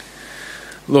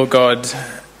Lord God,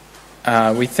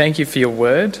 we thank you for your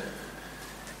word,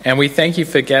 and we thank you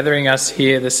for gathering us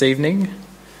here this evening.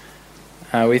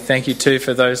 We thank you too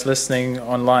for those listening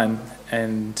online,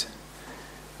 and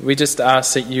we just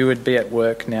ask that you would be at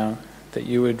work now, that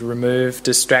you would remove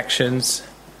distractions,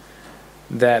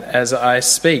 that as I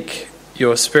speak,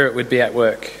 your Spirit would be at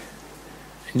work,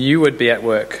 and you would be at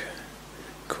work,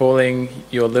 calling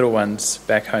your little ones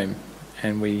back home.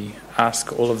 And we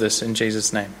ask all of this in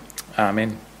Jesus' name.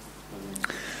 Amen.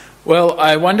 Well,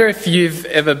 I wonder if you've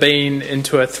ever been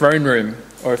into a throne room,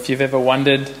 or if you've ever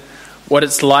wondered what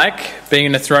it's like being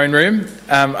in a throne room.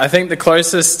 I think the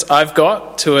closest I've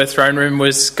got to a throne room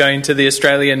was going to the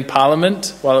Australian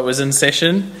Parliament while it was in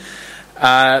session.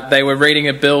 They were reading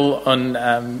a bill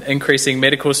on increasing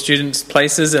medical students'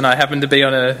 places, and I happened to be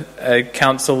on a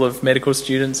council of medical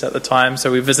students at the time,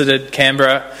 so we visited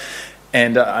Canberra.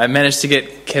 And I managed to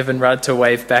get Kevin Rudd to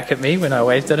wave back at me when I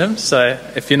waved at him. So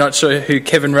if you're not sure who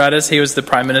Kevin Rudd is, he was the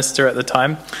Prime Minister at the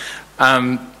time.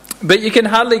 But you can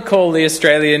hardly call the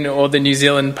Australian or the New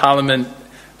Zealand Parliament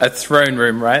a throne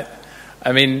room, right?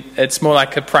 I mean, it's more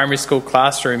like a primary school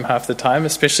classroom half the time,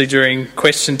 especially during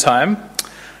question time.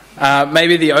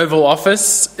 Maybe the Oval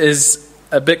Office is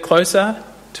a bit closer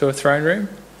to a throne room.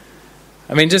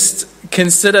 I mean, just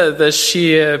consider the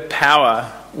sheer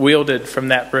power wielded from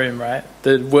that room, right?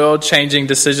 The world-changing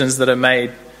decisions that are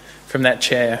made from that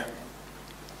chair.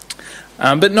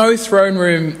 But no throne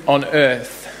room on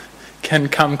earth can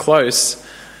come close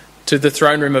to the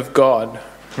throne room of God,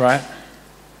 right?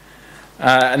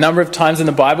 A number of times in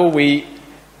the Bible we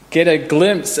get a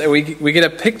glimpse, we get a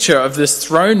picture of this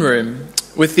throne room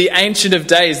with the Ancient of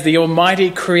Days, the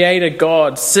Almighty Creator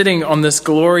God, sitting on this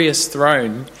glorious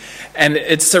throne. And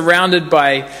it's surrounded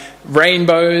by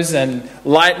rainbows and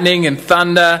lightning and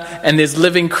thunder, and there's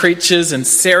living creatures and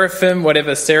seraphim,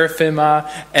 whatever seraphim are,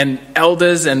 and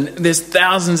elders, and there's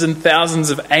thousands and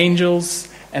thousands of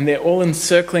angels, and they're all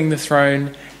encircling the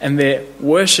throne, and they're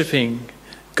worshipping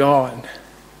God.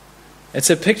 It's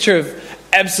a picture of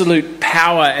absolute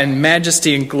power and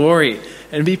majesty and glory.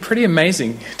 And it'd be pretty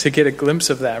amazing to get a glimpse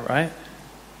of that, right?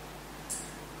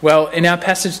 Well, in our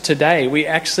passage today, we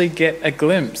actually get a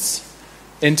glimpse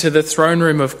into the throne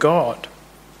room of God.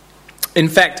 In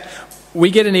fact,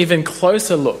 we get an even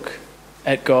closer look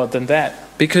at God than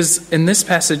that, because in this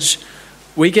passage,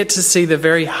 we get to see the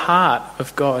very heart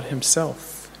of God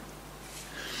himself.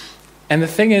 And the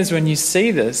thing is, when you see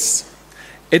this,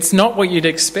 it's not what you'd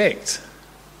expect.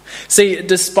 See,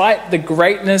 despite the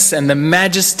greatness and the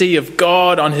majesty of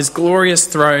God on his glorious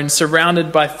throne,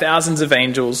 surrounded by thousands of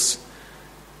angels,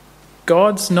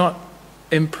 God's not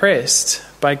impressed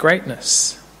by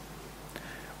greatness.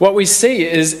 What we see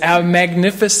is our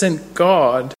magnificent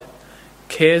God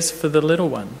cares for the little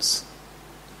ones.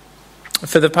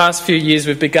 For the past few years,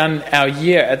 we've begun our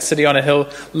year at City on a Hill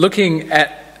looking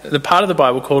at the part of the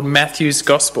Bible called Matthew's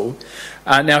Gospel.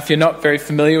 Now, if you're not very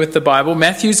familiar with the Bible,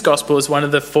 Matthew's Gospel is one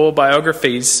of the 4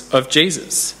 biographies of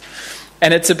Jesus.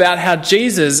 And it's about how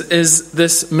Jesus is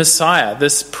this Messiah,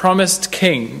 this promised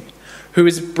king, who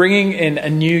is bringing in a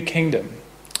new kingdom.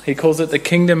 He calls it the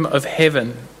kingdom of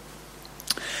heaven.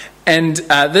 And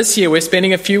this year we're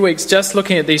spending a few weeks just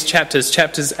looking at these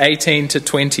chapters 18 to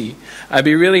 20. It'd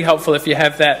be really helpful if you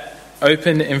have that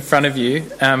open in front of you,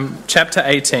 chapter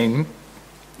 18.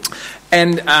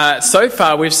 And so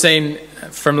far we've seen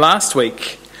from last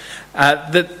week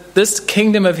that this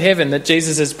kingdom of heaven that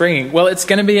Jesus is bringing, well, it's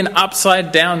going to be an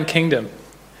upside down kingdom.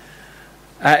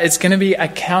 It's going to be a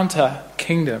counter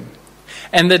kingdom.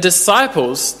 And the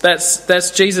disciples,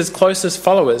 that's Jesus' closest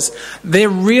followers, they're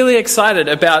really excited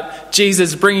about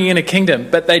Jesus bringing in a kingdom,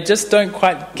 but they just don't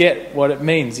quite get what it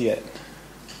means yet.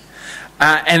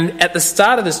 And at the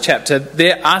start of this chapter,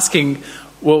 they're asking,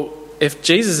 well, if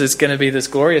Jesus is going to be this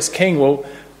glorious king, well,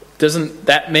 doesn't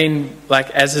that mean,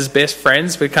 like, as his best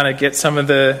friends, we kind of get some of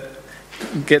the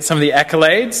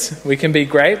accolades? We can be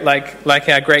great, like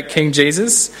our great King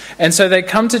Jesus. And so they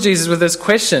come to Jesus with this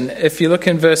question. If you look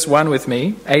in verse 1 with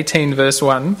me, 18 verse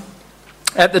 1,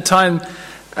 at that time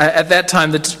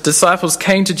the disciples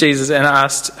came to Jesus and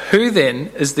asked, "Who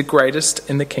then is the greatest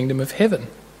in the kingdom of heaven?"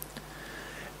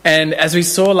 And as we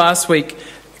saw last week,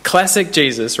 classic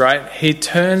Jesus, right? He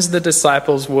turns the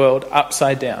disciples' world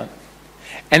upside down.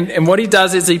 And what he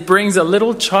does is he brings a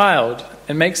little child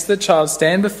and makes the child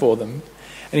stand before them.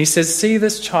 And he says, "See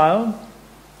this child?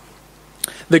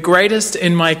 The greatest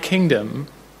in my kingdom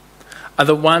are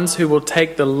the ones who will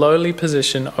take the lowly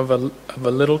position of a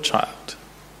little child."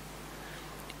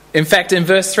 In fact, in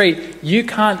verse 3, you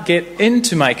can't get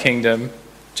into my kingdom,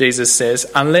 Jesus says,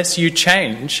 unless you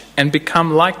change and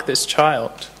become like this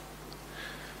child.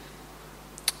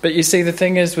 But you see, the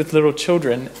thing is with little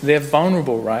children, they're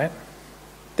vulnerable, right?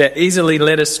 They're easily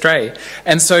led astray.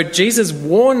 And so Jesus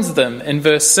warns them in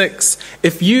verse 6,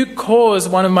 if you cause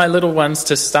one of my little ones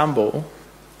to stumble,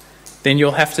 then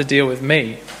you'll have to deal with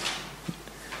me.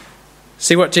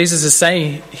 See, what Jesus is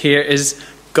saying here is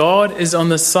God is on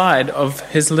the side of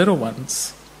his little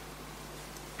ones.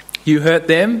 You hurt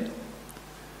them,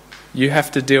 you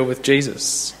have to deal with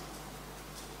Jesus.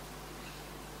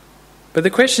 But the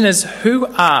question is, who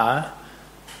are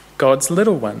God's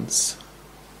little ones?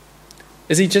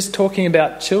 Is he just talking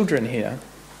about children here?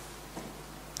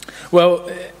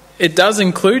 Well, it does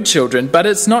include children, but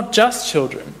it's not just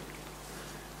children.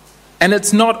 And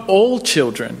it's not all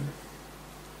children.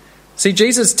 See,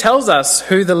 Jesus tells us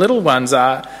who the little ones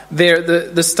are there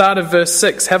at the start of verse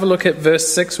 6. Have a look at verse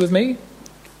 6 with me.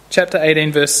 Chapter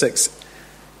 18, verse 6.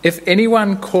 If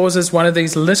anyone causes one of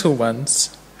these little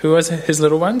ones, who are his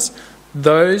little ones?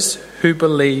 Those who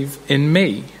believe in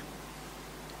me.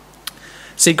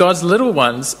 See, God's little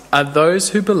ones are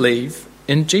those who believe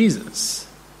in Jesus.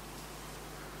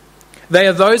 They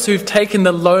are those who've taken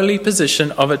the lowly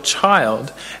position of a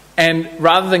child, and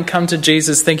rather than come to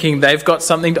Jesus thinking they've got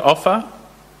something to offer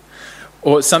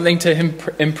or something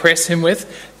to impress him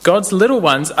with, God's little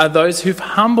ones are those who've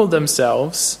humbled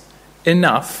themselves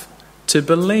enough to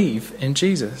believe in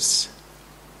Jesus.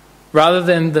 Rather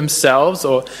than themselves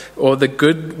or the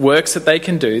good works that they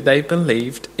can do, they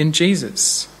believed in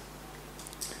Jesus.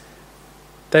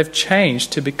 They've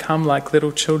changed to become like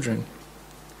little children.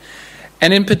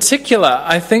 And in particular,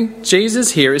 I think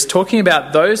Jesus here is talking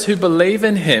about those who believe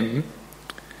in him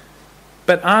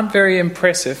but aren't very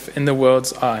impressive in the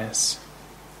world's eyes.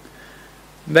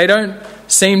 They don't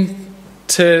seem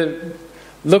to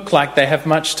look like they have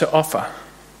much to offer.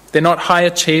 They're not high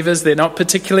achievers, they're not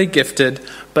particularly gifted,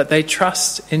 but they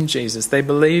trust in Jesus. They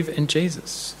believe in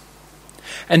Jesus.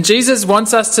 And Jesus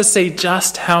wants us to see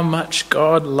just how much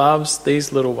God loves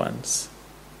these little ones,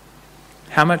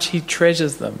 how much he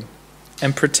treasures them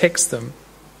and protects them.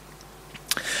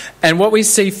 And what we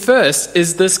see first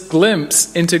is this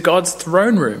glimpse into God's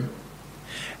throne room.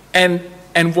 And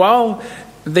while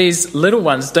these little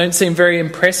ones don't seem very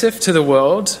impressive to the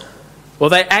world, well,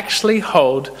 they actually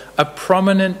hold a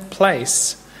prominent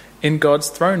place in God's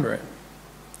throne room.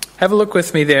 Have a look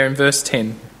with me there in verse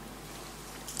 10.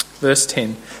 Verse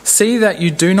 10. See that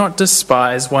you do not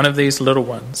despise one of these little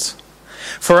ones.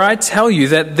 For I tell you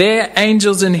that their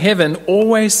angels in heaven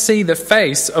always see the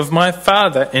face of my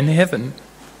Father in heaven.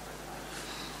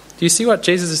 Do you see what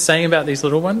Jesus is saying about these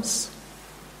little ones?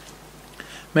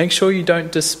 Make sure you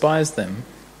don't despise them.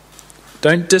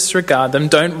 Don't disregard them.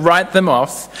 Don't write them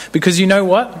off. Because you know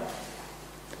what?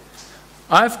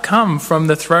 I've come from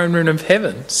the throne room of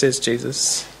heaven, says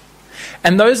Jesus.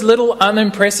 And those little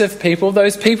unimpressive people,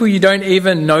 those people you don't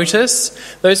even notice,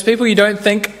 those people you don't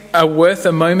think are worth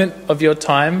a moment of your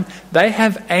time, they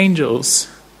have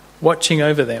angels watching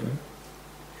over them.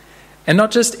 And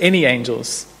not just any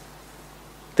angels.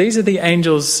 These are the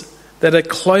angels that are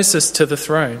closest to the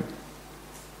throne.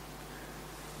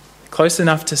 Close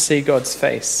enough to see God's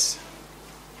face.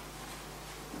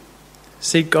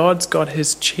 See, God's got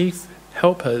his chief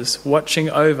helpers watching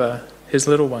over his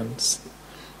little ones.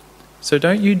 So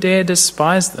don't you dare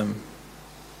despise them.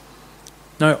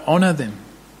 No, honor them.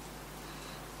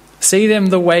 See them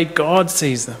the way God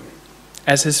sees them,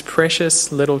 as his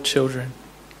precious little children.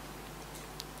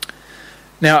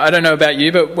 Now, I don't know about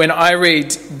you, but when I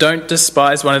read, don't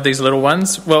despise one of these little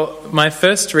ones, well, my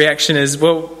first reaction is,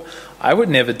 well, I would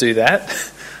never do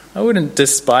that. I wouldn't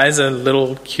despise a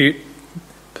little cute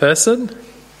person.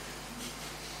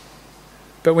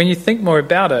 But when you think more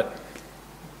about it,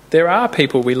 there are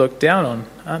people we look down on,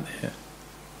 aren't there?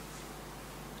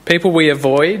 People we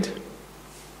avoid,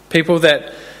 people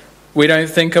that we don't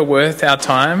think are worth our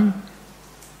time,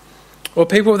 or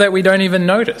people that we don't even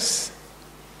notice.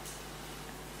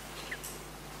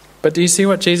 But do you see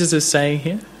what Jesus is saying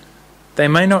here? They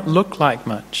may not look like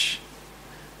much,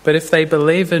 but if they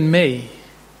believe in me,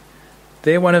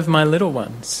 they're one of my little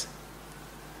ones.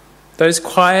 Those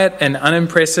quiet and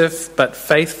unimpressive but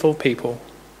faithful people,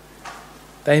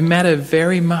 they matter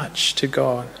very much to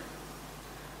God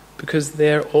because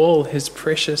they're all his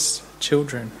precious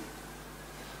children.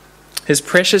 His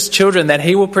precious children that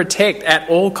he will protect at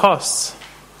all costs,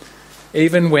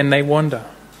 even when they wander.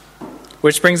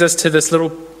 Which brings us to this little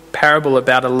parable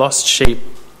about a lost sheep.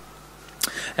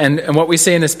 And what we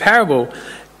see in this parable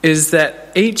is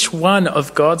that each one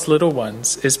of God's little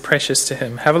ones is precious to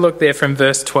him. Have a look there from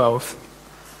verse 12.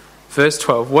 Verse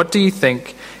 12, what do you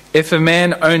think? If a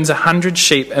man owns 100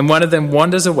 sheep and one of them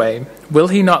wanders away, will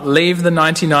he not leave the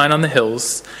 99 on the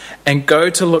hills and go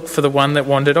to look for the one that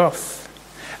wandered off.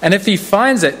 And if he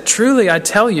finds it, truly I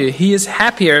tell you, he is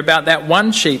happier about that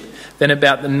one sheep than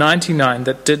about the 99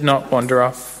 that did not wander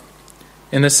off.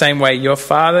 In the same way, your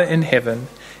Father in heaven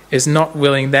is not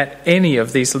willing that any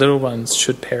of these little ones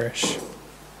should perish.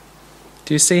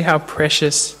 Do you see how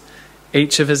precious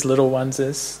each of his little ones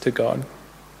is to God?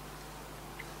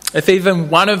 If even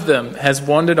one of them has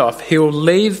wandered off, he will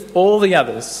leave all the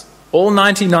others, all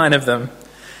 99 of them,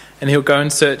 and he'll go in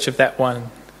search of that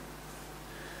one.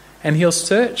 And he'll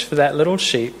search for that little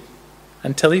sheep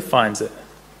until he finds it.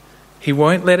 He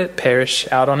won't let it perish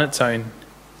out on its own,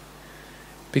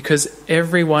 because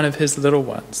every one of his little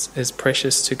ones is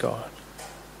precious to God.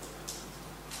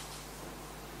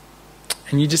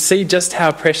 And you just see just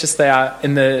how precious they are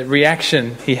in the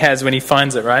reaction he has when he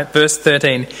finds it, right? Verse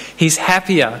 13, he's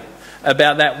happier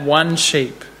about that one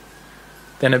sheep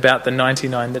than about the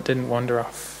 99 that didn't wander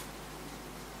off.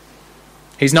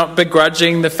 He's not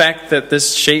begrudging the fact that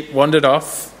this sheep wandered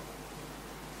off.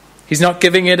 He's not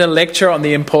giving it a lecture on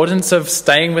the importance of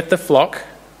staying with the flock.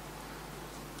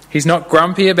 He's not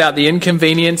grumpy about the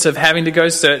inconvenience of having to go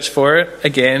search for it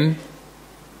again.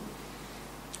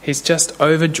 He's just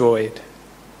overjoyed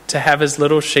to have his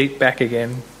little sheep back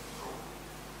again.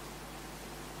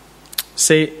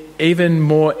 See, even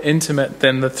more intimate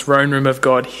than the throne room of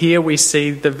God, here we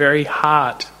see the very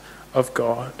heart of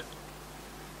God.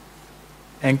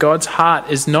 And God's heart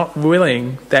is not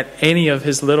willing that any of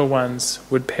his little ones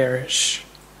would perish.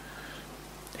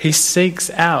 He seeks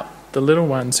out the little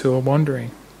ones who are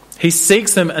wandering. He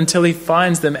seeks them until he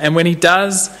finds them. And when he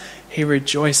does, he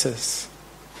rejoices.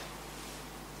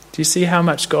 Do you see how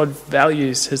much God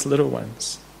values his little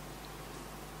ones?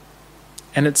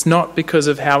 And it's not because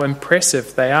of how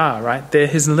impressive they are, right? They're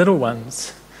his little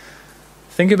ones.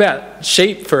 Think about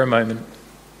sheep for a moment.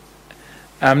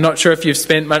 I'm not sure if you've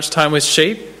spent much time with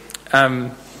sheep.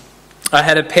 I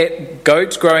had a pet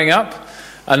goat growing up.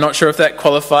 I'm not sure if that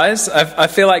qualifies. I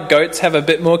feel like goats have a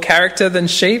bit more character than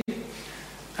sheep.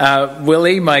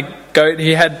 Willie, my goat,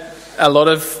 he had a lot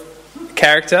of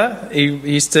character. He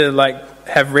used to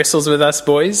have wrestles with us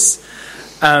boys.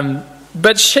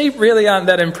 But sheep really aren't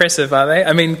that impressive, are they?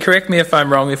 I mean, correct me if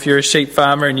I'm wrong if you're a sheep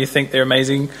farmer and you think they're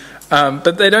amazing.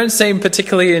 But they don't seem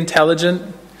particularly intelligent.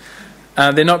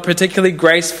 They're not particularly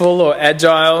graceful or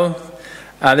agile.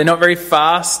 They're not very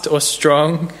fast or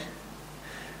strong.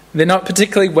 They're not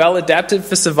particularly well adapted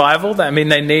for survival. I mean,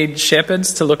 they need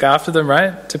shepherds to look after them,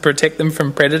 right? To protect them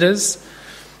from predators.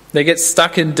 They get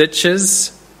stuck in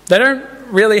ditches. They don't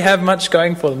really have much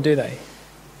going for them, do they?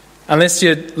 Unless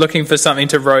you're looking for something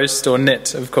to roast or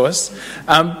knit, of course.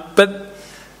 But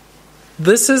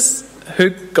this is who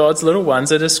God's little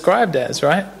ones are described as,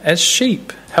 right? As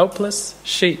sheep, helpless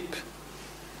sheep.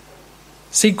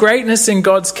 See, greatness in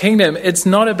God's kingdom, it's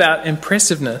not about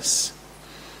impressiveness.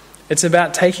 It's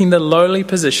about taking the lowly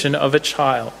position of a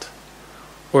child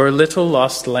or a little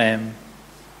lost lamb,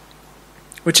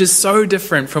 which is so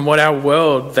different from what our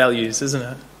world values, isn't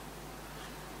it?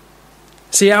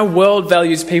 See, our world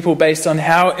values people based on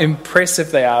how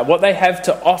impressive they are, what they have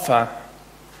to offer.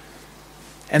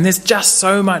 And there's just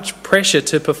so much pressure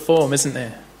to perform, isn't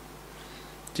there?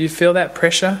 Do you feel that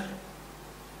pressure?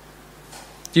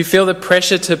 Do you feel the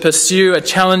pressure to pursue a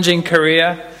challenging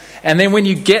career? And then when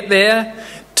you get there,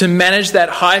 to manage that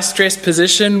high-stress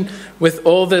position with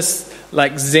all this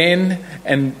zen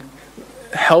and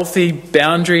healthy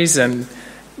boundaries and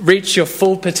reach your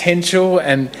full potential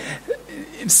and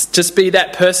just be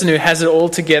that person who has it all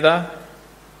together.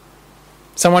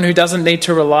 Someone who doesn't need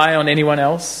to rely on anyone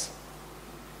else.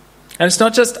 And it's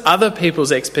not just other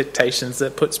people's expectations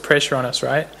that puts pressure on us,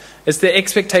 right? It's the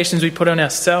expectations we put on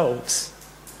ourselves.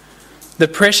 The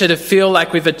pressure to feel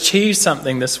like we've achieved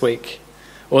something this week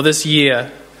or this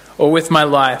year or with my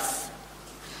life.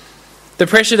 The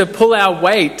pressure to pull our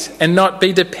weight and not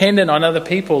be dependent on other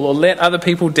people or let other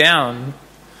people down.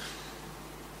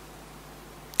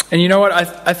 And you know what?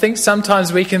 I think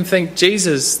sometimes we can think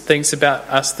Jesus thinks about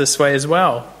us this way as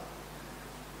well.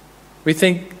 We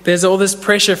think there's all this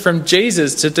pressure from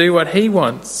Jesus to do what he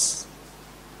wants.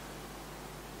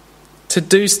 To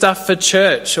do stuff for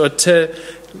church or to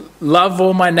love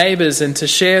all my neighbours and to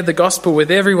share the gospel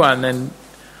with everyone. And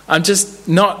I'm just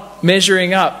not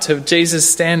measuring up to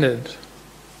Jesus' standard.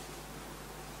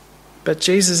 But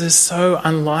Jesus is so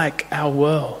unlike our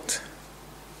world.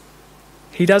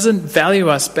 He doesn't value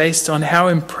us based on how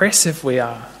impressive we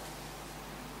are.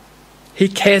 He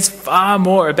cares far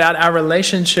more about our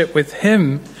relationship with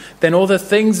him than all the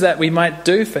things that we might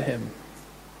do for him.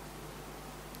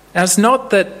 Now, it's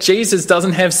not that Jesus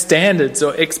doesn't have standards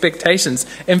or expectations.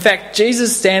 In fact,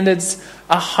 Jesus' standards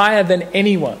are higher than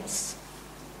anyone's.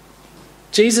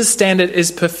 Jesus' standard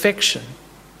is perfection.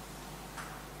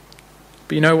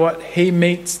 But you know what? He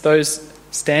meets those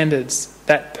standards,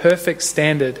 that perfect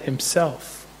standard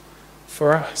himself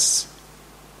for us.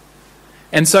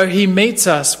 And so he meets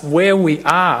us where we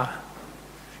are.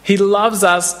 He loves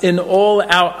us in all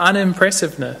our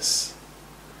unimpressiveness.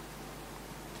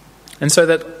 And so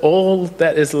that all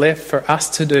that is left for us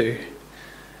to do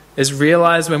is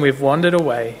realize when we've wandered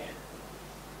away,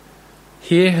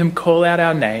 hear him call out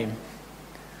our name,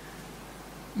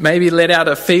 maybe let out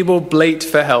a feeble bleat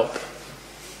for help,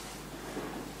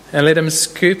 and let him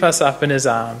scoop us up in his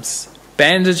arms,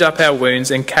 bandage up our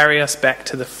wounds, and carry us back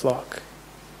to the flock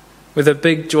with a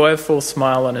big joyful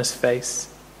smile on his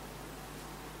face.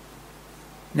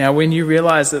 Now, when you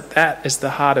realize that that is the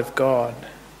heart of God,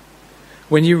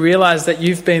 when you realize that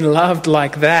you've been loved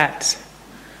like that,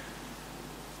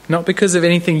 not because of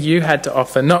anything you had to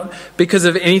offer, not because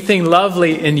of anything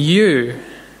lovely in you,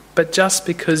 but just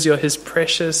because you're his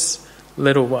precious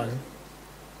little one,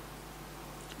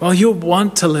 well, you'll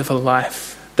want to live a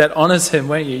life that honors him,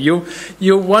 won't you?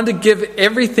 You'll want to give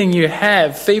everything you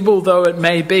have, feeble though it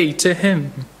may be, to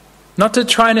him. Not to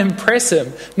try and impress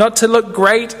him, not to look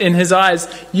great in his eyes.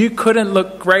 You couldn't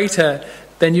look greater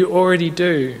than you already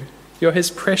do. You're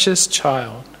his precious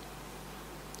child.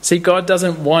 See, God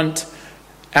doesn't want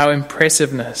our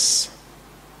impressiveness.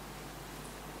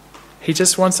 He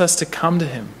just wants us to come to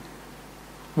him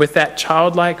with that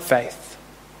childlike faith,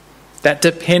 that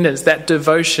dependence, that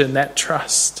devotion, that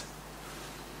trust.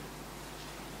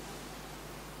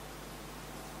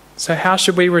 So how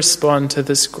should we respond to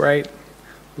this great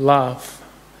love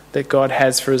that God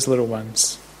has for his little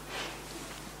ones?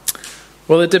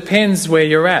 Well, it depends where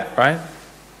you're at, right?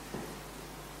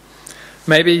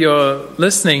 Maybe you're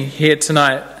listening here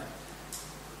tonight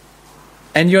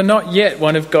and you're not yet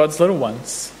one of God's little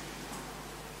ones.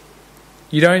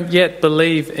 You don't yet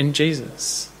believe in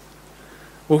Jesus.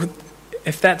 Well,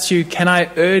 if that's you, can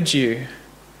I urge you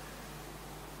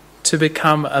to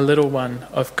become a little one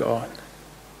of God?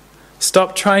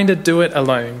 Stop trying to do it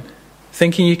alone,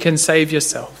 thinking you can save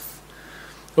yourself,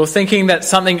 or thinking that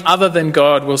something other than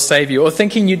God will save you, or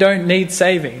thinking you don't need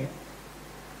saving.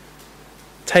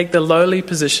 Take the lowly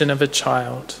position of a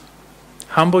child.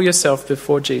 Humble yourself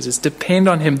before Jesus. Depend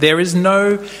on him. There is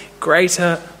no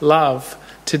greater love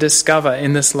to discover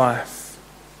in this life.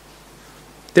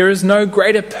 There is no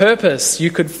greater purpose you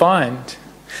could find.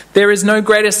 There is no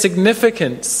greater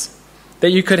significance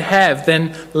that you could have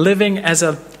than living as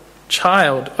a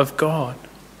child of God.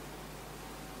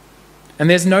 And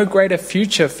there's no greater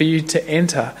future for you to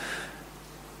enter.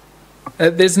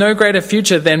 There's no greater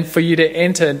future than for you to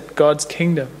enter God's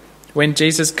kingdom when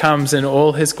Jesus comes in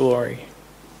all his glory.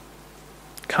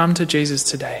 Come to Jesus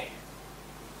today.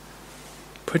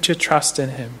 Put your trust in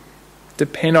him.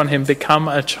 Depend on him. Become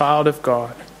a child of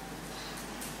God.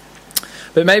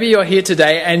 But maybe you're here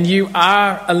today and you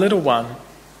are a little one.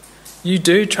 You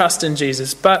do trust in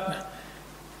Jesus, but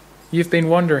you've been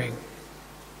wandering.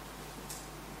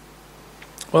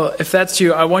 Well, if that's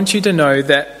you, I want you to know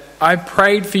that I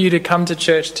prayed for you to come to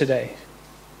church today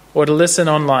or to listen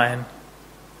online.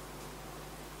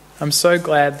 I'm so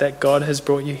glad that God has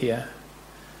brought you here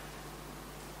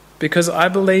because I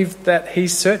believe that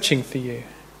he's searching for you,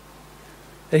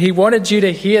 that he wanted you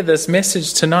to hear this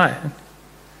message tonight.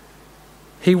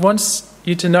 He wants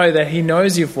you to know that he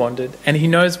knows you've wandered and he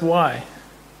knows why.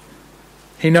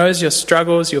 He knows your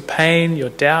struggles, your pain, your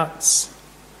doubts.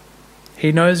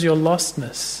 He knows your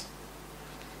lostness.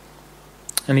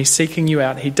 And he's seeking you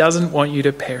out. He doesn't want you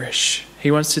to perish. He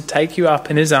wants to take you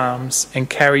up in his arms and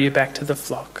carry you back to the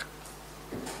flock.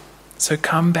 So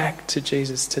come back to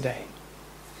Jesus today.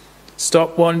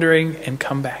 Stop wandering and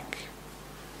come back.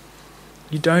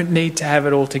 You don't need to have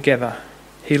it all together.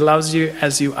 He loves you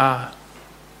as you are.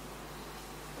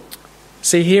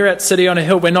 See, here at City on a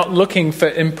Hill, we're not looking for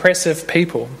impressive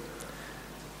people.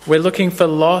 We're looking for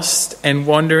lost and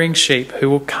wandering sheep who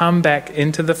will come back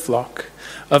into the flock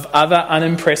of other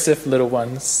unimpressive little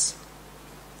ones.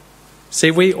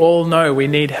 See, we all know we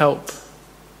need help.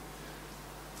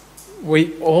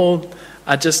 We all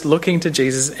are just looking to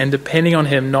Jesus and depending on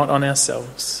him, not on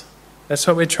ourselves. That's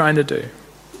what we're trying to do.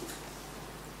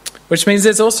 Which means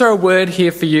there's also a word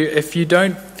here for you if you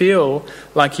don't feel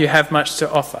like you have much to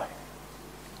offer.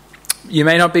 You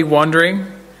may not be wandering,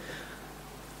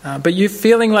 but you're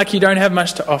feeling like you don't have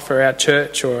much to offer our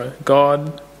church or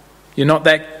God. You're not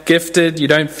that gifted. You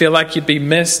don't feel like you'd be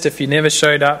missed if you never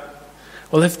showed up.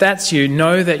 Well, if that's you,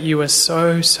 know that you are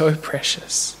so, so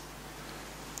precious.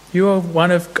 You are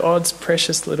one of God's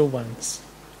precious little ones.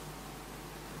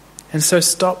 And so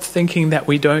stop thinking that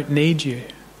we don't need you.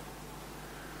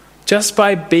 Just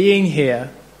by being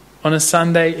here on a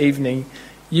Sunday evening,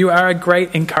 you are a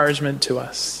great encouragement to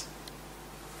us.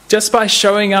 Just by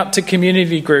showing up to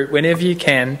community group whenever you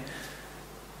can,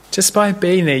 just by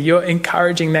being there, you're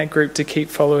encouraging that group to keep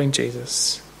following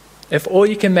Jesus. If all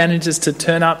you can manage is to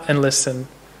turn up and listen,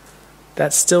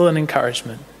 that's still an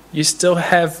encouragement. You still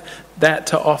have that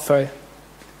to offer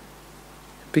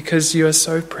because you are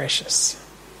so precious.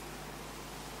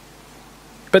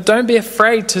 But don't be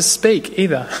afraid to speak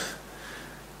either.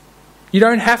 You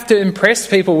don't have to impress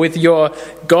people with your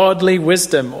godly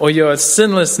wisdom or your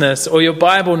sinlessness or your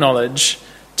Bible knowledge.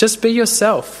 Just be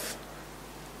yourself.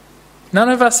 None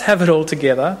of us have it all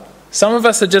together. Some of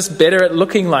us are just better at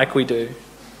looking like we do.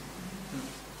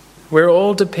 We're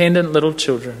all dependent little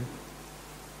children.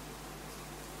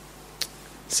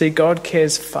 See, God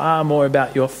cares far more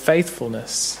about your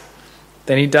faithfulness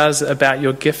than he does about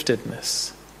your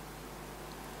giftedness.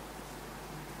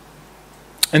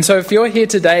 And so if you're here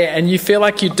today and you feel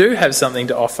like you do have something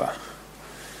to offer,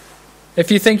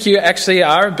 if you think you actually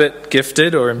are a bit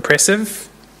gifted or impressive,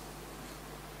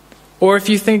 or if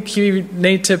you think you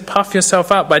need to puff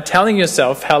yourself up by telling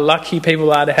yourself how lucky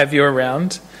people are to have you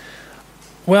around,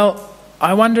 well,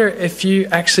 I wonder if you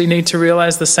actually need to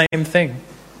realize the same thing.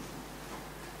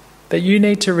 That you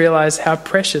need to realize how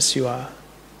precious you are.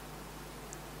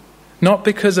 Not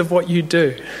because of what you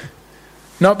do.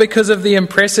 Not because of the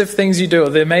impressive things you do or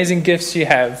the amazing gifts you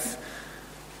have.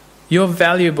 You're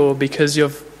valuable because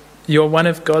you're one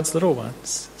of God's little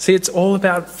ones. See, it's all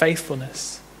about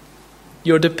faithfulness.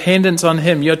 Your dependence on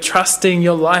him. You're trusting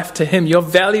your life to him. You're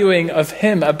valuing of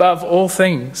him above all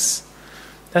things.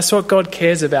 That's what God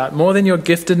cares about, more than your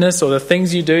giftedness or the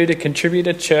things you do to contribute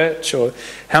to church or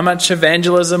how much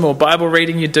evangelism or Bible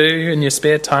reading you do in your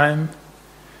spare time.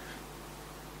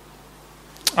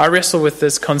 I wrestle with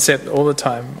this concept all the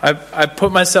time. I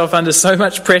put myself under so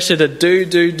much pressure to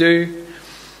do,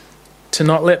 to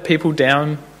not let people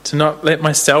down, to not let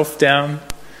myself down,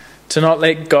 to not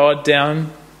let God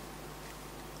down.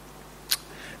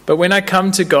 But when I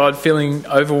come to God feeling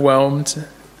overwhelmed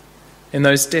in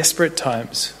those desperate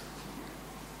times,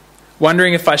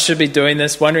 wondering if I should be doing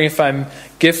this, wondering if I'm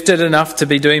gifted enough to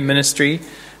be doing ministry,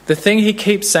 the thing he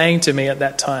keeps saying to me at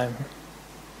that time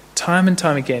and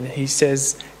time again, he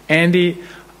says, Andy,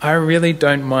 I really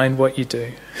don't mind what you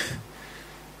do.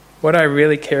 What I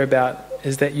really care about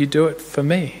is that you do it for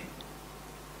me.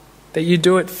 That you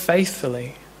do it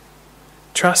faithfully,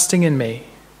 trusting in me,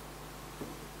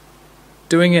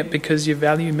 doing it because you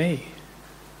value me.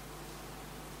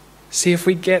 See, if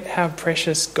we get how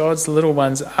precious God's little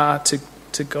ones are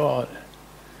to God,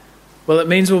 well, it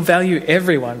means we'll value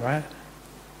everyone, right?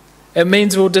 It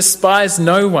means we'll despise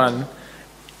no one,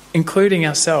 including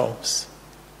ourselves.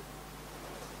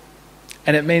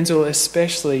 And it means we'll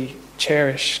especially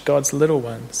cherish God's little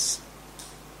ones.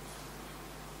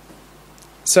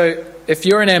 So if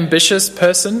you're an ambitious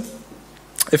person,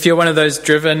 if you're one of those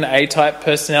driven A-type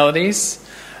personalities,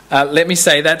 let me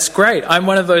say that's great. I'm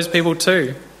one of those people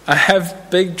too. I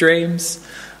have big dreams.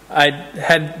 I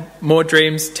had more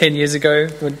dreams 10 years ago,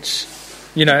 which,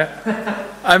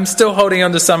 I'm still holding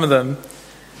on to some of them.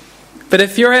 But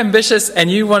if you're ambitious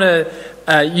and you want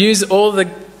to use all the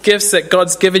gifts that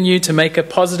God's given you to make a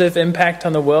positive impact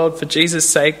on the world for Jesus'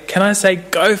 sake, can I say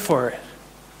go for it?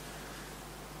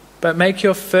 But make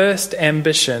your first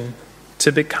ambition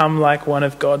to become like one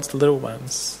of God's little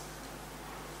ones.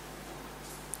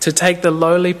 To take the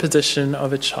lowly position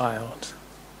of a child.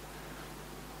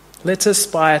 Let's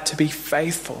aspire to be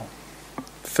faithful,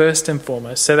 first and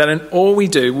foremost, so that in all we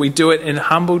do it in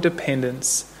humble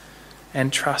dependence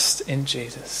and trust in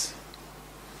Jesus.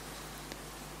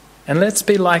 And let's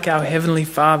be like our Heavenly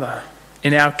Father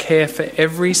in our care for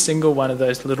every single one of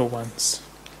those little ones.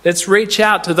 Let's reach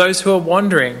out to those who are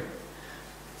wandering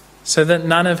so that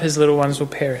none of his little ones will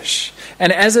perish.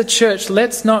 And as a church,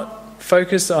 let's not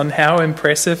focus on how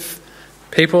impressive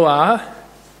people are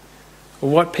or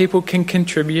what people can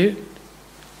contribute.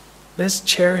 Let's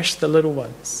cherish the little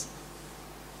ones.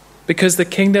 Because the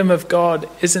kingdom of God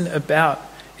isn't about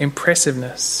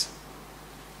impressiveness.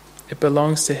 It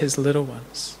belongs to his little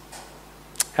ones.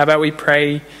 How about we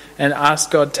pray and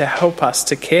ask God to help us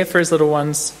to care for his little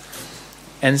ones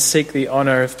and seek the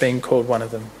honor of being called one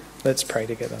of them. Let's pray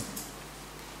together.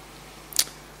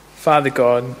 Father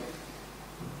God,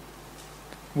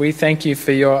 we thank you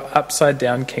for your upside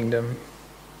down kingdom,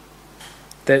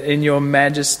 that in your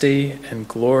majesty and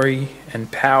glory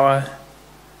and power,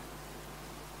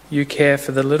 you care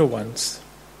for the little ones.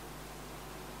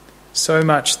 so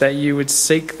much that you would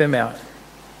seek them out,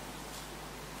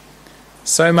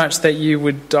 so much that you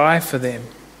would die for them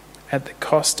at the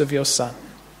cost of your Son.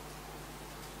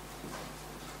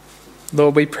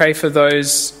 Lord, we pray for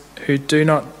those who do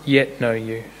not yet know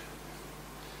you.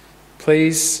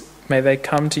 Please, may they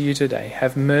come to you today.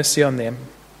 Have mercy on them.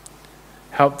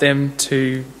 Help them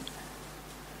to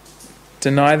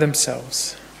deny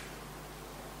themselves,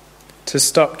 to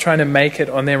stop trying to make it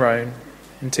on their own,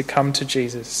 and to come to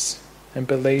Jesus and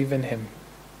believe in him.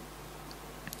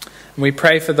 And we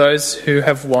pray for those who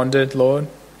have wandered, Lord,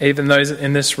 even those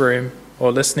in this room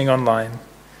or listening online.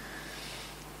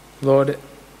 Lord,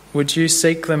 would you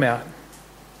seek them out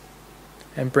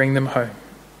and bring them home?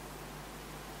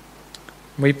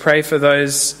 We pray for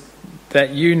those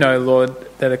that you know, Lord,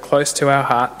 that are close to our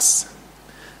hearts,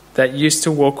 that used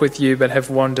to walk with you but have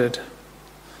wandered.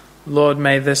 Lord,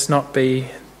 may this not be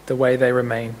the way they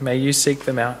remain. May you seek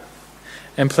them out.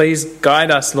 And please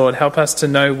guide us, Lord. Help us to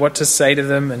know what to say to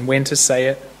them and when to say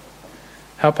it.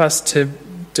 Help us to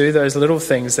do those little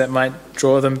things that might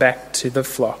draw them back to the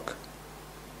flock.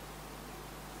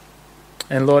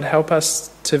 And Lord, help us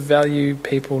to value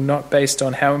people not based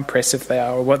on how impressive they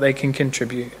are or what they can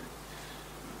contribute,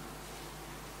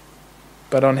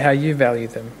 but on how you value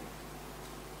them.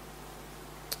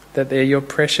 That they're your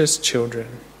precious children,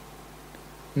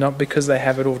 not because they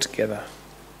have it all together,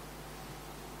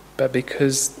 but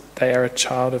because they are a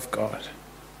child of God.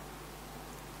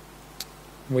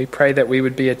 We pray that we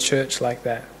would be a church like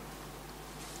that,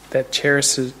 that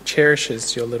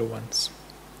cherishes your little ones.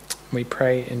 We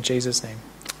pray in Jesus' name.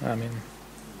 Amen.